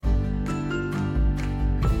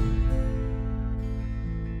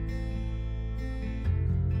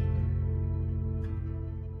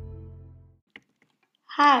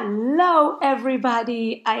Hello,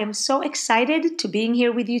 everybody. I am so excited to being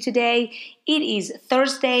here with you today. It is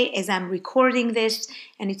Thursday as I'm recording this,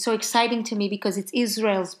 and it's so exciting to me because it's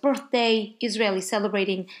Israel's birthday. Israel is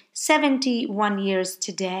celebrating 71 years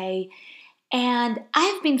today. And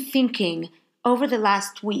I've been thinking over the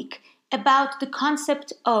last week about the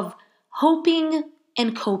concept of hoping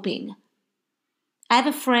and coping. I have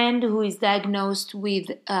a friend who is diagnosed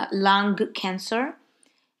with lung cancer,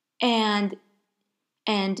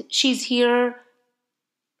 and she's here,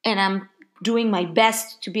 and I'm doing my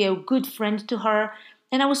best to be a good friend to her.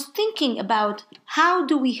 And I was thinking about how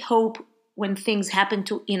do we hope when things happen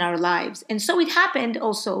in our lives. And so it happened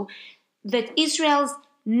also that Israel's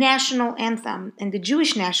national anthem and the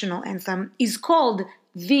Jewish national anthem is called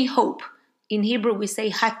The Hope. In Hebrew we say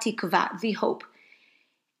Hatikva, The Hope.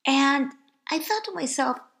 And I thought to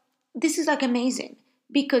myself, this is like amazing,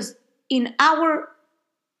 because in our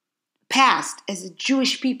past as a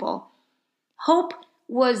Jewish people, hope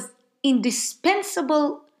was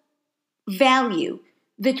indispensable value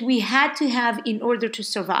that we had to have in order to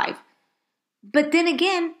survive. But then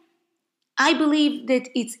again, I believe that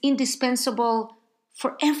it's indispensable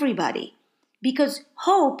for everybody, because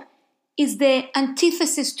hope is the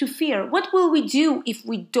antithesis to fear. What will we do if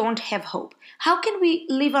we don't have hope? How can we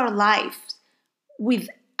live our lives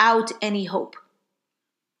without any hope?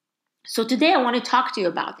 So today I want to talk to you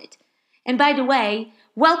about it. And by the way,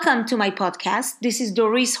 welcome to my podcast. This is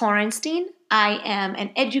Doris Horenstein. I am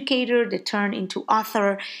an educator that turned into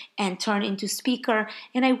author and turned into speaker.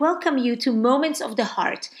 And I welcome you to Moments of the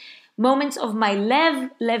Heart. Moments of my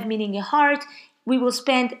Lev meaning a heart. We will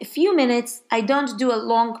spend a few minutes. I don't do a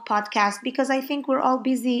long podcast because I think we're all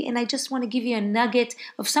busy, and I just want to give you a nugget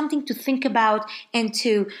of something to think about and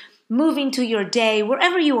to move into your day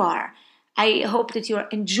wherever you are. I hope that you're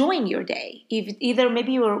enjoying your day. Either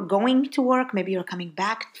maybe you're going to work, maybe you're coming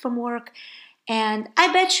back from work. And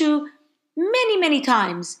I bet you many, many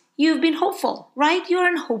times you've been hopeful, right?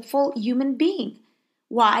 You're a hopeful human being.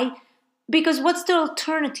 Why? Because what's the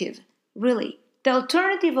alternative, really? The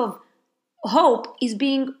alternative of hope is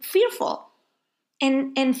being fearful.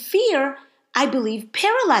 And fear, I believe,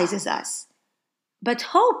 paralyzes us.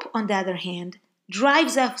 But hope, on the other hand,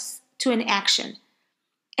 drives us to an action.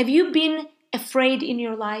 Have you been afraid in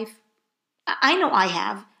your life? I know I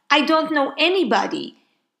have. I don't know anybody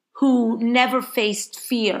who never faced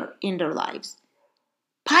fear in their lives.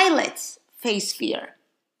 Pilots face fear.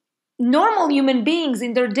 Normal human beings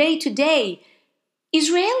in their day-to-day,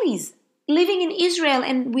 Israelis living in Israel,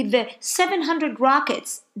 and with the 700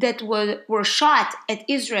 rockets that were shot at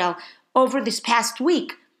Israel over this past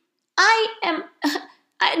week,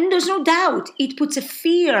 there's no doubt it puts a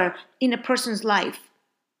fear in a person's life.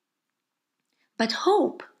 But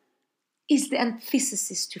hope is the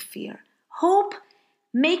antithesis to fear. Hope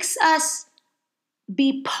makes us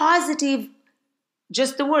be positive,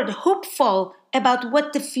 just the word, hopeful about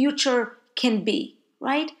what the future can be,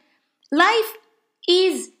 right? Life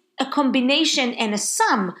is a combination and a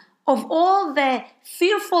sum of all the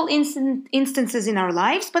fearful instances in our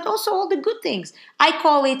lives, but also all the good things. I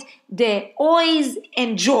call it the joys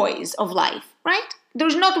and joys of life, right?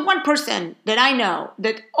 There's not one person that I know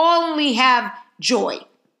that only have joy.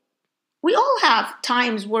 We all have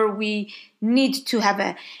times where we need to have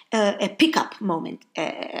a pickup moment,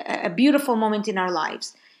 a beautiful moment in our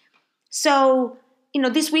lives. So,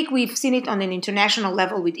 this week we've seen it on an international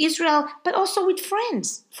level with Israel, but also with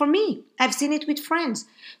friends. For me, I've seen it with friends.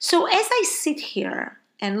 So as I sit here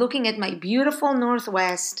and looking at my beautiful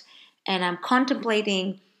Northwest, and I'm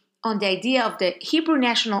contemplating on the idea of the Hebrew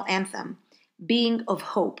national anthem being of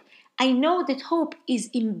hope, I know that hope is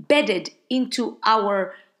embedded into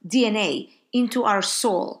our DNA, into our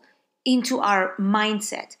soul, into our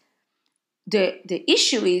mindset. The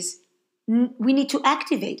issue is we need to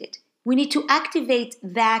activate it. We need to activate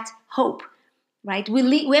that hope, right?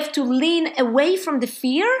 We have to lean away from the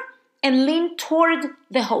fear and lean toward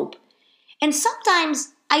the hope. And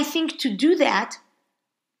sometimes I think to do that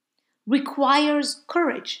requires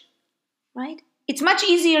courage, right? It's much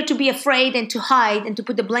easier to be afraid and to hide and to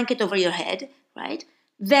put the blanket over your head, right?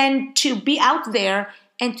 Than to be out there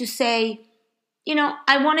and to say,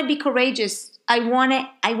 I want to be courageous. I want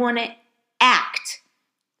to act,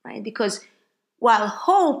 right? Because while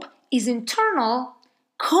hope is internal,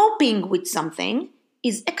 coping with something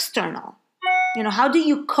is external. How do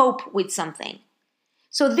you cope with something?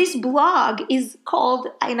 So this blog is called,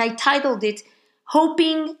 and I titled it,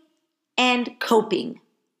 Hoping and Coping,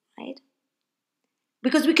 right?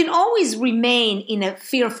 Because we can always remain in a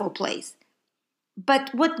fearful place. But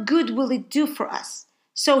what good will it do for us?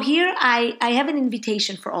 So here I have an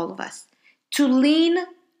invitation for all of us to lean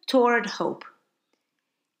toward hope.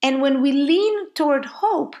 And when we lean toward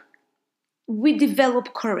hope, we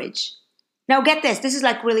develop courage. Now get this is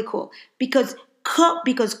like really cool because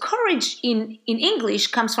courage in English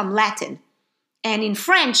comes from Latin, and in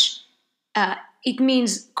French it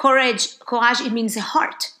means courage, it means a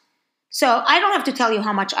heart. So I don't have to tell you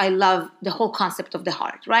how much I love the whole concept of the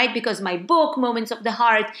heart, right? Because my book, Moments of the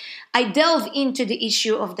Heart, I delve into the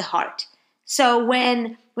issue of the heart. So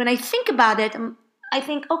when I think about it, I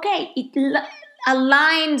think, okay, it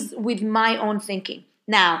aligns with my own thinking.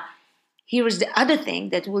 Now, here is the other thing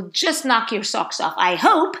that will just knock your socks off, I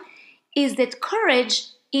hope, is that courage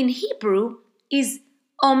in Hebrew is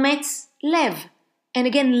ometz lev. And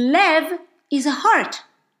again, lev is a heart.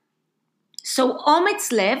 So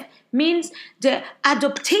ometz lev means the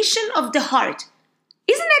adaptation of the heart.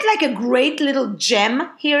 Isn't that like a great little gem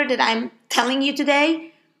here that I'm telling you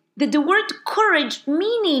today? That the word courage,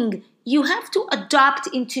 meaning you have to adopt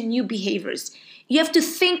into new behaviors. You have to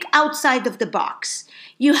think outside of the box.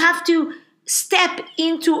 You have to step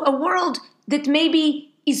into a world that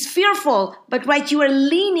maybe is fearful, but right, you are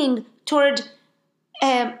leaning toward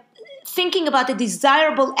thinking about the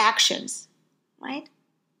desirable actions, right?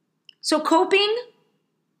 So coping,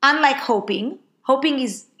 unlike hoping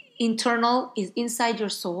is internal, is inside your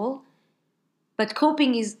soul, but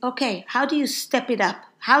coping is, okay, how do you step it up?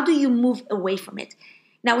 How do you move away from it?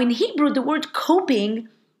 Now in Hebrew, the word coping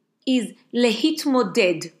is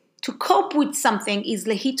lehitmoded. To cope with something is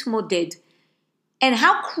lehitmoded. And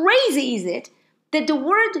how crazy is it that the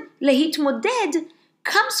word lehitmoded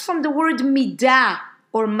comes from the word midah,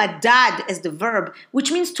 or madad as the verb,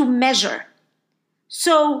 which means to measure.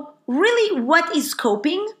 So really what is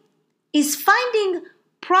coping is finding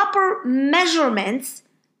proper measurements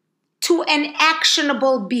to an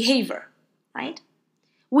actionable behavior, right?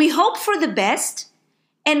 We hope for the best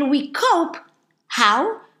and we cope,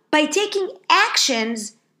 how? By taking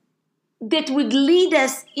actions that would lead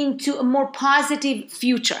us into a more positive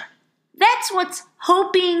future. That's what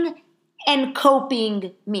hoping and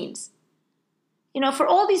coping means. You know, for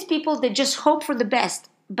all these people that just hope for the best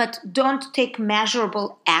but don't take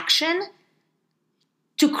measurable action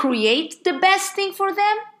to create the best thing for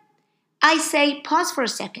them, I say pause for a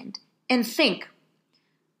second and think.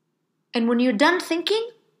 And when you're done thinking,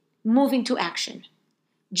 move into action.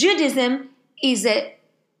 Judaism is a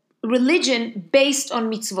religion based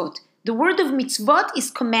on mitzvot. The word of mitzvot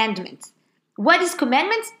is commandments. What is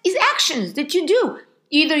commandments? Is actions that you do.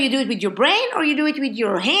 Either you do it with your brain, or you do it with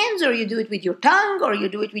your hands, or you do it with your tongue, or you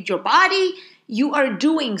do it with your body. You are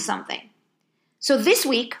doing something. So this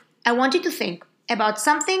week, I want you to think about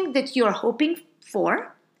something that you're hoping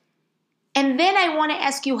for. And then I want to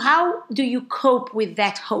ask you, how do you cope with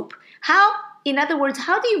that hope? How, in other words,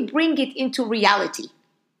 how do you bring it into reality?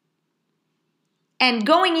 And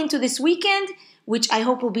going into this weekend, which I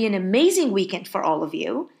hope will be an amazing weekend for all of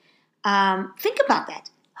you, think about that.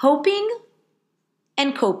 Hoping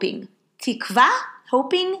and coping. Tikva,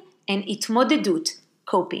 hoping, and itmodedut,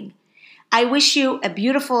 coping. I wish you a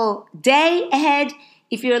beautiful day ahead.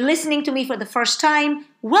 If you're listening to me for the first time,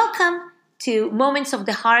 welcome to Moments of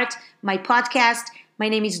the Heart, my podcast. My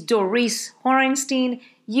name is Doris Horenstein.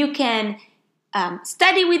 You can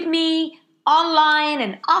study with me online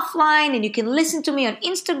and offline, and you can listen to me on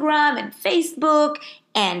Instagram and Facebook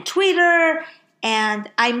and Twitter. And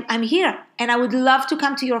I'm here, and I would love to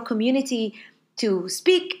come to your community to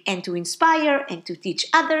speak and to inspire and to teach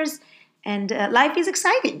others. And life is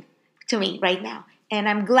exciting to me right now. And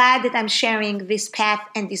I'm glad that I'm sharing this path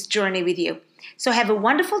and this journey with you. So have a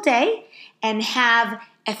wonderful day and have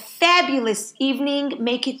a fabulous evening.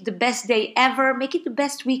 Make it the best day ever. Make it the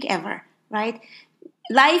best week ever, right?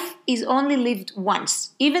 Life is only lived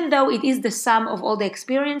once. Even though it is the sum of all the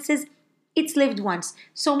experiences, it's lived once.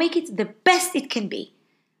 So make it the best it can be.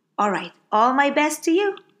 All right. All my best to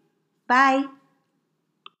you. Bye.